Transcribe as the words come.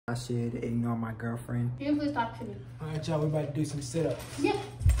I should ignore my girlfriend. Can you please talk to me? Alright, y'all, we about to do some sit-ups. Yeah.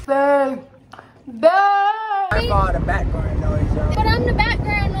 Sorry for all the background noise, y'all. But I'm the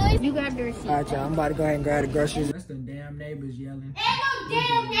background noise. You got the receipt. Alright, y'all, I'm about to go ahead and grab the groceries. That's the damn neighbors yelling. Ain't no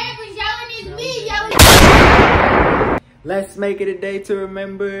damn neighbors yelling, it's me yelling. Let's make it a day to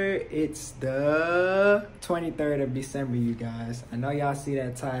remember. It's the 23rd of December, you guys. I know y'all see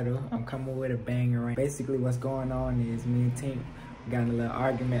that title. I'm coming with a banger. Right? Basically, what's going on is me and Tink got in a little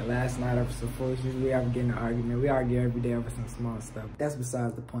argument last night over some foolishness. We ever get in an argument. We argue every day over some small stuff. That's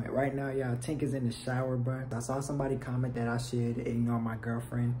besides the point. Right now, y'all, Tink is in the shower, bro. I saw somebody comment that I should ignore my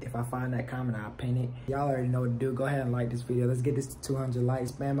girlfriend. If I find that comment, I'll pin it. Y'all already know what to do. Go ahead and like this video. Let's get this to 200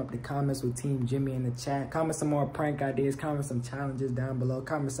 likes. Spam up the comments with Team Jimmy in the chat. Comment some more prank ideas. Comment some challenges down below.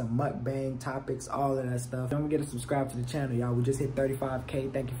 Comment some mukbang topics, all of that stuff. Don't forget to subscribe to the channel, y'all. We just hit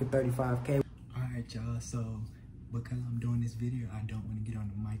 35K. Thank you for 35K. All right, y'all. So because I'm doing this video, I don't want to get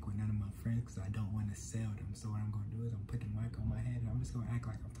on the mic with none of my friends because I don't want to sell them. So what I'm going to do is I'm putting the mic on my head and I'm just going to act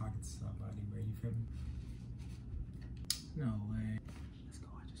like I'm talking to somebody, bro. You feel me? No way. Let's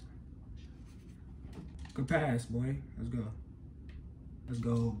go. I just heard. Good pass, boy. Let's go. Let's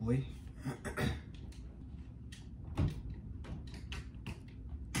go, boy.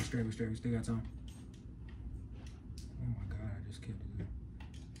 We still got time. Oh my God, I just killed it.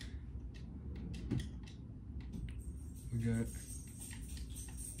 We good.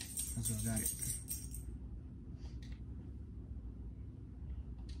 That's what I got it.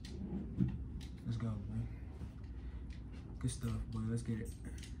 Let's go, boy. Good stuff, boy. Let's get it.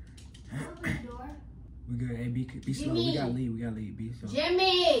 Open the door. We good. Hey, be slow. We got lead. Be slow.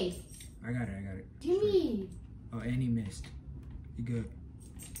 Jimmy! I got it. Jimmy! Oh, and he missed. You good.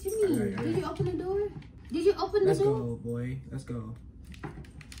 Jimmy, did you open the door? Did you open the door? Let's go, boy. Let's go.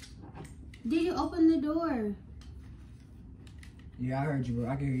 Did you open the door? Yeah, I heard you, bro.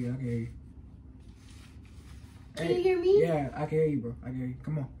 I can hear you. Can you hear me? Yeah, I can hear you, bro. I can hear you.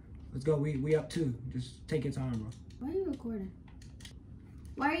 Come on. Let's go. We up too. Just take your time, bro. Why are you recording?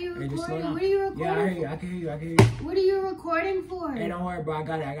 Why are you Hey, just slow recording? down. What are you recording? Yeah, I hear you. I can hear you. What are you recording for? Hey, don't worry, bro. I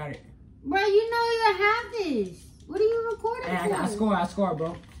got it. Bro, you know you have this. What are you recording Hey, for? I score,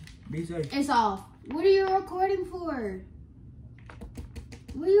 bro. Be safe. It's off. What are you recording for?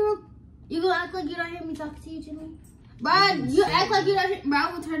 What are you gonna act like you don't hear me talking to you, Jimmy? Bro, you act like you don't hear. Bro,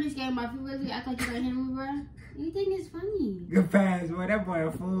 I will turn this game off. You really act like you don't hear me, bro. You think it's funny? Good pass, boy. That boy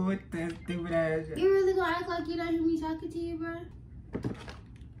a fool with that stupid ass. You really gonna act like you don't hear me talking to you, bro?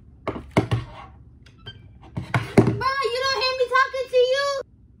 Bro, you don't hear me talking to you?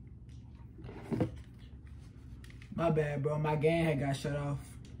 My bad, bro. My game had got shut off.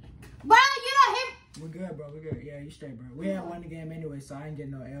 Bro, you don't hear. We're good, bro. We're good. Yeah, you straight, bro. We had won the game anyway, so I didn't get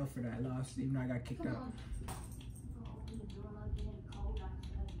no L for that loss, even though I got kicked out.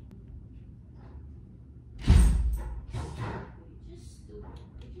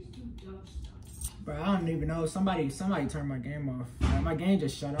 Bro, I don't even know. Somebody turned my game off. My game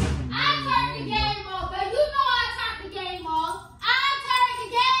just shut off in the middle of the I turned the game off, but you know I turned the game off. I turned the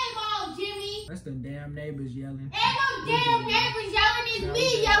game off, Jimmy. That's the damn neighbors yelling. Ain't no damn neighbors yelling, it's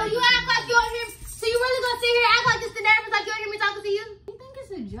me yelling. You act like you don't hear me. So you really gonna sit here and act like it's the neighbors like you don't hear me talking to you? You think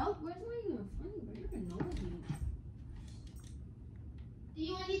it's a joke, bro? It's not even funny, bro. You're annoying. Do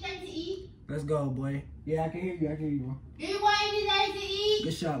you want anything to eat? Let's go, boy. Yeah, I can hear you, bro. Do you want anything to eat?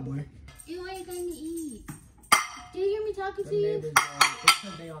 Good shot, boy. Do you want anything to eat? Do you hear me talking to Them you? neighbors, it's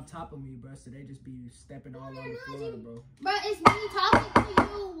because they on top of me, bro, so they just be stepping all over the floor, bro. Bro, it's me talking to you. Get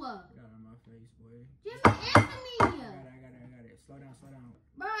out of my face, boy. Jimmy, answer me. I got it. Slow down.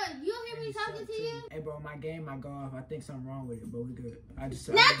 Bro, you don't hear me talking to you? Hey, bro, my game might go off. I think something wrong with it, but we good. Nothing is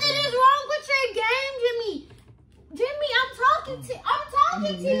wrong with your game, Jimmy. Jimmy, I'm talking to you. Talk to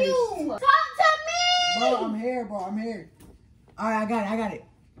me. Bro, I'm here. All right, I got it.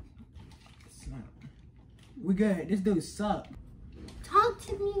 We good. This dude suck. Talk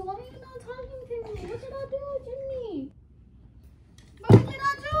to me. Why are you not talking to me? What did I do, Jimmy? Bro, what did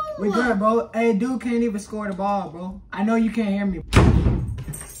I do? We good, bro. Hey, dude can't even score the ball, bro. I know you can't hear me.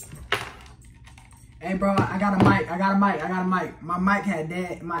 Hey, bro, I got a mic. My mic had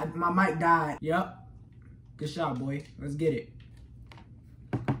dead. My mic died. Yep. Good shot, boy. Let's get it.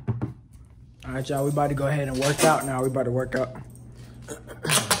 All right, y'all. We about to go ahead and work out now. We about to work out.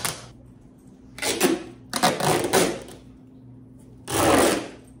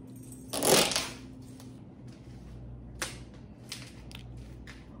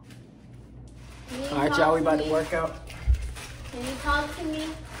 All right, y'all. We about to work out. Can you talk to me?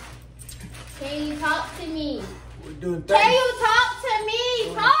 Can you talk to me? We're doing 30. Can you talk to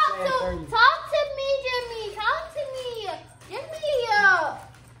me? Talk to me, Jimmy. Talk to me. Jimmy.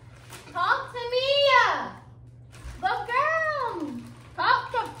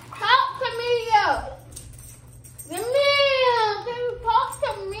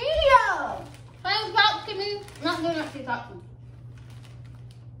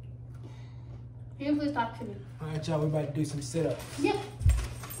 Can you please talk to me? Alright, y'all, we about to do some sit-ups. Yep.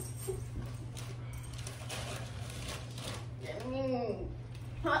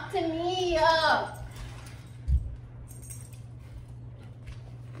 Talk to me.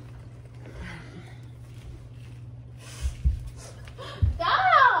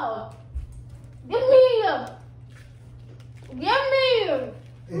 Stop. Give me.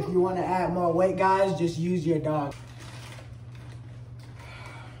 If you want to add more weight, guys, just use your dog.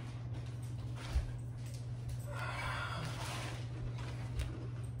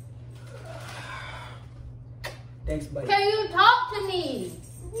 Thanks, buddy. Can you talk to me?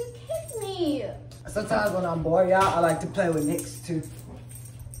 You kiss me. Sometimes when I'm bored, y'all, I like to play with Nicks too.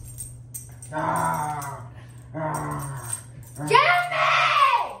 Jimmie!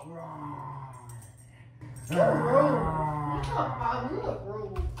 You're rude. You look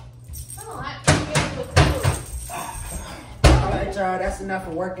rude. I don't like to get with food. Alright, y'all, that's enough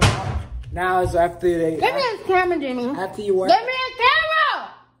of working out. Now it's after they. Give me a camera, Jimmie. After you work. Give me a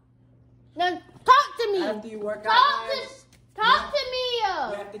camera. Now talk to me. After you work out, guys, Talk to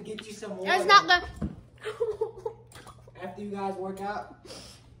me. we have to get you some water. It's not gonna. After you guys work out.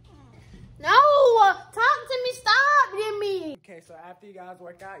 No, talk to me. Stop, Jimmie. Okay, so after you guys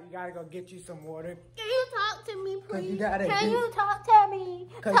work out, you gotta go get you some water. Can you talk to me, please? You gotta Can do- you talk to me?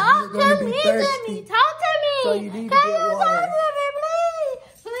 'Cause Talk you're gonna to be me, thirsty. Jimmie. Talk to me. So you need to Can get you water. talk to me, please?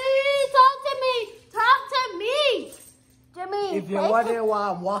 Please talk to me. Talk to me. Jimmie. If you're wondering why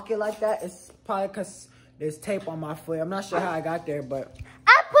I'm walking like that, it's probably because there's tape on my foot. I'm not sure how I got there, but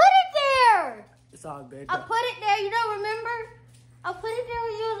I put it there. it's all good. I put it there. You don't remember? I put it there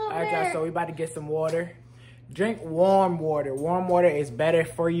when you was over Alright, y'all, there. so we about to get some water. Drink warm water. Warm water is better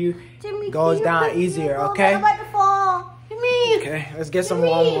for you. Jimmie, Goes can you down put me easier, in? okay? I'm about to fall. Jimmie. Okay, let's get some Jimmie.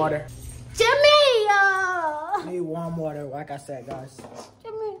 warm water. Jimmie. Need warm water, like I said, guys.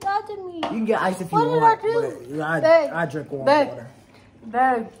 Jimmie, talk to me. You can get ice if you What did want, I do? but Babe. I drink warm Babe. water.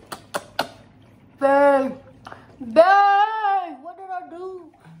 Babe. Babe. Babe. What did I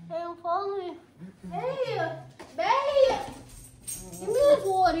do? Hey, I'm falling. Hey. Babe. Give me this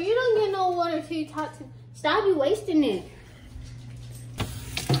water. You don't get no water until you talk to me. Stop you wasting it.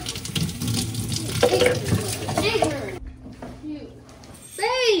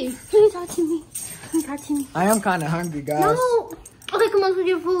 Babe. Can you talk to me? Can you talk to me? I am kind of hungry, guys. No. Okay, come on, let's go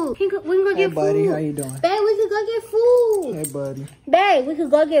get food. We can go Hey, get buddy, food. how you doing? Babe, we could go get food. Hey, buddy. Babe, we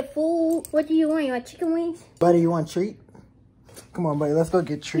could go get food. What do you want? You want chicken wings? Buddy, you want a treat? Come on, buddy, let's go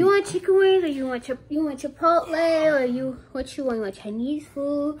get treat. You want chicken wings, or you want Chipotle, or what you want? You want Chinese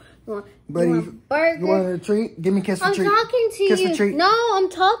food? Buddy, you want burger? You want a treat? Give me a kiss for I'm treat. talking to Kiss you. for treat. No, I'm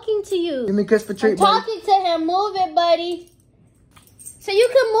talking to you. Give me a kiss for treat, I'm buddy. talking to him. Move it, buddy. So you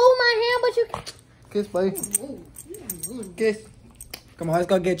can move my hand, but you can't. Kiss, buddy. Kiss. Come on, let's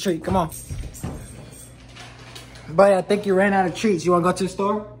go get a treat. Come on. Buddy, I think you ran out of treats. You want to go to the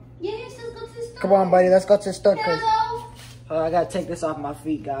store? Yes, let's go to the store. Come on, buddy. Let's go to the store. Can I Cause go? I got to take this off my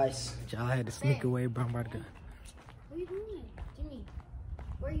feet, guys. Y'all had to sneak away, bro. I'm about to go. What are you doing? Jimmie,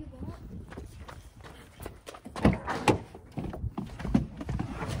 where are you going?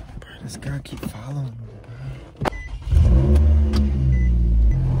 Bro, this girl keep following me, bro.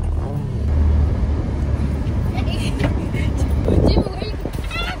 Jimmie, where you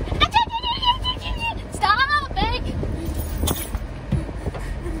Stop, babe.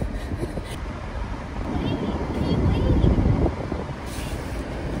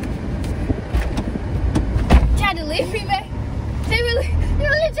 Trying to leave me, babe? They really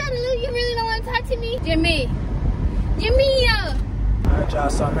trying to leave? You really don't want to talk to me? Jimmie. Alright, y'all,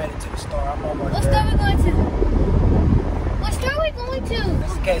 so I'm ready to the store. I'm almost What there. store we going to? What store we going to?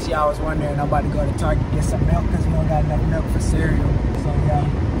 Just in case y'all was wondering, I'm about to go to Target and get some milk because we don't got enough milk for cereal. So,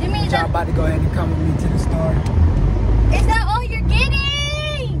 y'all, Jimmie, y'all about to go ahead and come with me to the store. is that all you're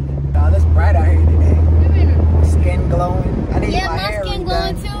getting? Y'all, it's bright out here today. Jimmie. Skin glowing. I need Yeah, my my hair skin redone.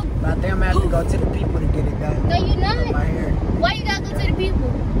 glowing too. But I think I'm going to have to go to the people to get it done. No, you're not. My hair. Why you gotta go to the people?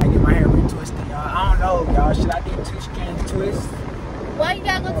 I get my hair retwisted, y'all. I don't know, y'all. Should I do 2 strands twist? Why you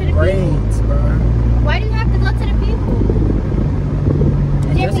gotta go to the people? Braids, bro. Why do you have to go to the people?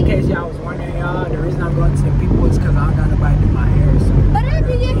 And just in case y'all was wondering, y'all, the reason I'm going to the people is because I don't got nobody to do my hair. So. But I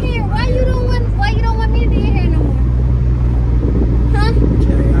do your hair. Why you don't want me to do your hair no more? Huh?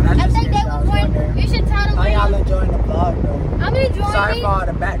 Yeah, that's I just think in they case y'all was was wondering. wondering. You should tell them How where y'all you. enjoying the vlog, though? I'm enjoying Sorry it. for all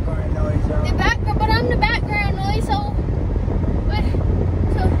the background noise, y'all. The background, but I'm the background noise. So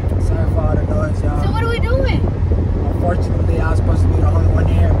Sorry for all the noise, y'all. what are we doing? Unfortunately, I was supposed to be the only one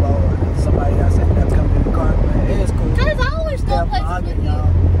here, but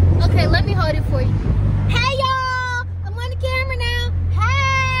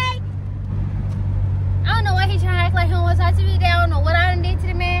same day to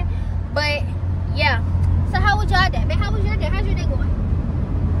the man. But yeah. So how was y'all day? Man, how was your day? How's your day going?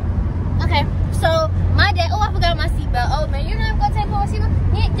 Okay, so my day. Oh, I forgot my seatbelt. Oh man, you're not gonna take my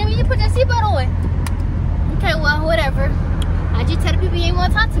seatbelt? Yeah, Jimmie, you put that seatbelt on. Okay, well, whatever. I just tell the people you ain't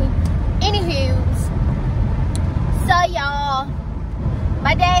wanna talk to me. Anywho's, so y'all,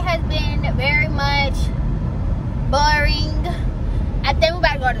 my day has been very much boring. I think we're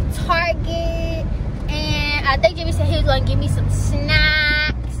about to go to Target, and I think Jimmie said he was gonna give me some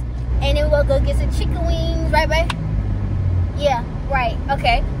snacks, and then we'll go get some chicken wings, right, babe? Yeah, right.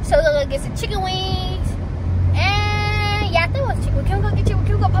 Okay, so we'll go get some chicken wings, and yeah, I think it was chicken. Can we go get chicken?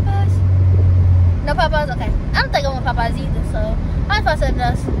 Can we go Popeyes? No Popeyes. Okay, I don't think I want Popeyes either. So I thought something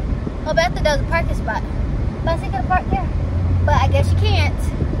else. Oh, but I thought that was a parking spot. But I think I can park there. But I guess you can't.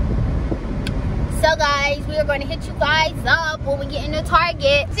 So guys, we are going to hit you guys up when we get into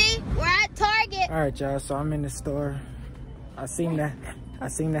Target. See, we're at Target. All right, y'all. So I'm in the store. I seem to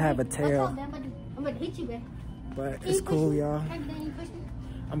have a tail. I'm about to hit you, babe. But it's cool, y'all.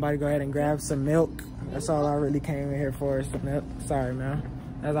 I'm about to go ahead and grab some milk. That's all I really came in here for is some milk. Sorry, man.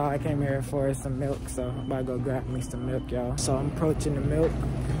 That's all I came here for is some milk. So I'm about to go grab me some milk, y'all. So I'm approaching the milk.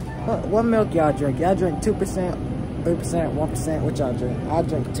 What milk y'all drink? Y'all drink 2%, 3%, 1%? What y'all drink? I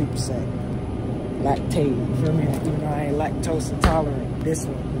drink 2%. Lactate, you feel me? Even though I ain't lactose intolerant. This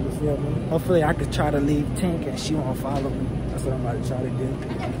one, you feel me? Hopefully I could try to leave Tink and she won't follow me. That's what I'm about to try to do.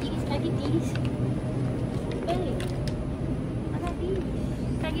 I got these. Can I get these? Babe, I got these.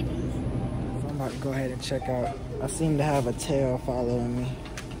 Can I get these? So I'm about to go ahead and check out. I seem to have a tail following me.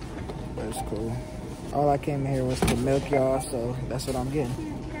 But it's cool. All I came here was to milk y'all, so that's what I'm getting.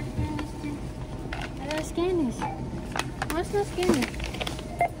 I gotta scan this. What's not scanning?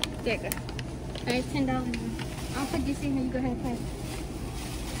 There you go. Alright, $10. I'll put this in here. You go ahead and pay.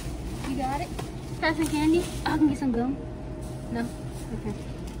 You got it? Got some candy? I can get some gum. No? Okay.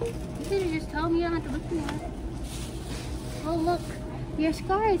 You could have just told me I don't have to look for it. Oh, look. Your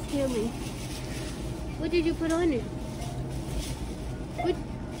scar is healing. What did you put on it? What?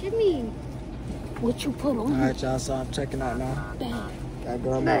 Jimmie? What you put on it? Alright, y'all, so I'm checking out now. Babe. I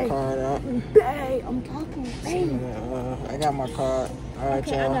got my card out. Babe, I'm talking. Babe. I got my card. Alright,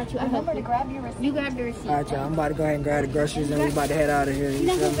 Okay, y'all. I got you. I remember to grab your receipt. You grab the receipt. Alright, y'all. I'm about to go ahead and grab the groceries and we about to head out of here. You You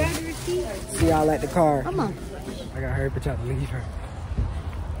not feel gonna me? grab the receipt? See y'all at the car. Come on. I got her, but y'all to leave her.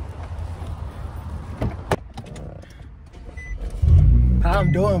 How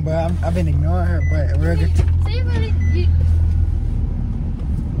I'm doing, bro? I've been ignoring her, but we're good. So you really,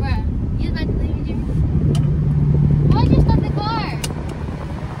 bruh, you about to leave, Jimmie? Why'd you stop the car?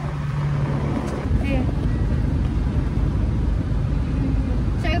 Here.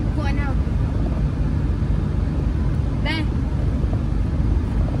 Sorry for going out. Bang.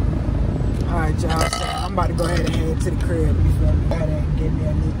 Alright, y'all. So I'm about to go ahead and head to the crib. You feel me? Go ahead and get me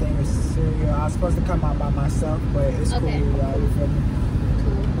a new thing of cereal. I was supposed to come out by myself, but it's Okay. cool, y'all. You feel me?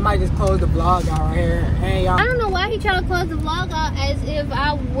 I might just close the vlog out right here. Hey, y'all. I don't know why he tried to close the vlog out as if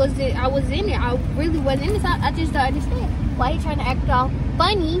I was in it. I really wasn't in this. I just don't understand. Why he trying to act all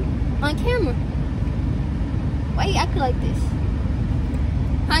funny on camera? Why he acting like this?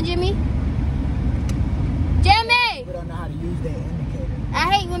 Huh, Jimmie? Jimmie! We don't know how to use that indicator.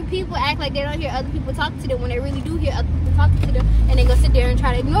 I hate when people act like they don't hear other people talk to them when they really do hear other people talking to them and they go sit there and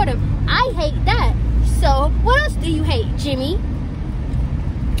try to ignore them. I hate that. So, what else do you hate, Jimmie?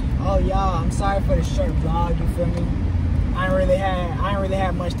 Oh, y'all, I'm sorry for the short vlog. You feel me? I ain't really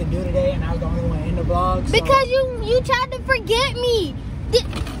had much to do today, and I was the only one in the vlog. So. Because you tried to forget me.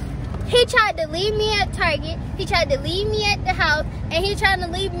 He tried to leave me at Target. He tried to leave me at the house, and he tried to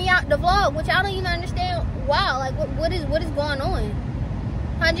leave me out the vlog, which I don't even understand. Wow, like what is going on?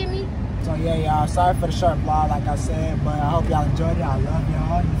 Huh, Jimmie? So yeah, y'all, sorry for the short vlog, like I said, but I hope y'all enjoyed it. I love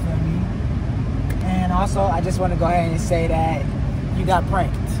y'all. You feel me? And also, I just want to go ahead and say that you got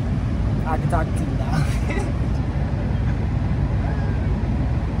pranked. I can talk to you now.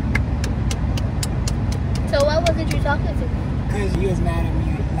 So why wasn't you talking to me? Because you was mad at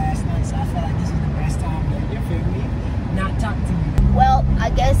me last night, so I felt like this is the best time to, you feel me, not talk to me. Well, I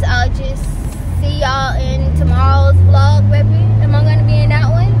guess I'll just see y'all in tomorrow's vlog, baby. Am I gonna be in that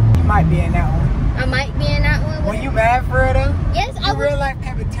one? You might be in that one. I might be in that one. Were you mad for it though? Yes, I In was. real life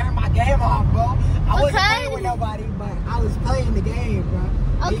came to turn my game off, bro. I wasn't Okay. playing with nobody, but I was playing the game, bro.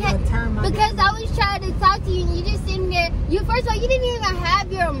 Okay, because I was trying to talk to you and you just sitting there. First of all, you didn't even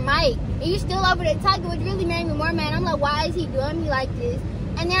have your mic and you're still over there talking, which really made me more mad. I'm like, why is he doing me like this?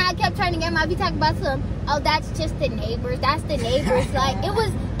 And then I kept trying to get my be talking about some. Oh, that's just the neighbors. That's the neighbors. Like it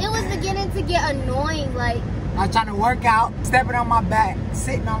was beginning to get annoying. Like I was trying to work out, stepping on my back,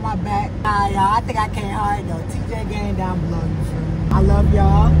 sitting on my back. Y'all, I think I can't hide though. TJ gang down below, you feel me? I love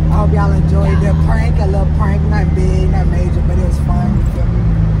y'all. I hope y'all enjoyed the prank. A little prank, not big, not major, but it was fun. You feel me?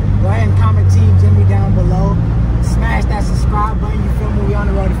 Go ahead and comment Team Jimmie down below. Smash that subscribe button. You feel me? We on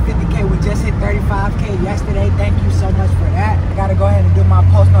the road to 50K. We just hit 35K yesterday. Thank you so much for that. I gotta go ahead and do my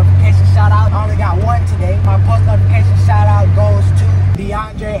post notification shout out. I only got one today. My post notification shout out goes to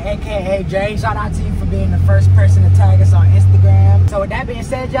DeAndre, aka Jay. Shout out to you for being the first person to tag us on Instagram. So with that being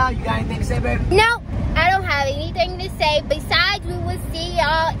said, y'all, you got anything to say, baby? No, I don't have anything to say. Besides, we will see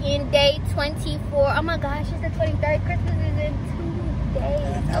y'all in day 24. Oh my gosh, it's the 23rd. Christmas is in 2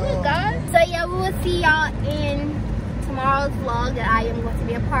 days. Oh my gosh. So yeah, we will see y'all in tomorrow's vlog that I am going to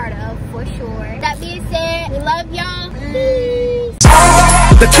be a part of for sure. That being said, we love y'all. Peace.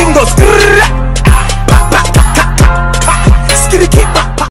 The king goes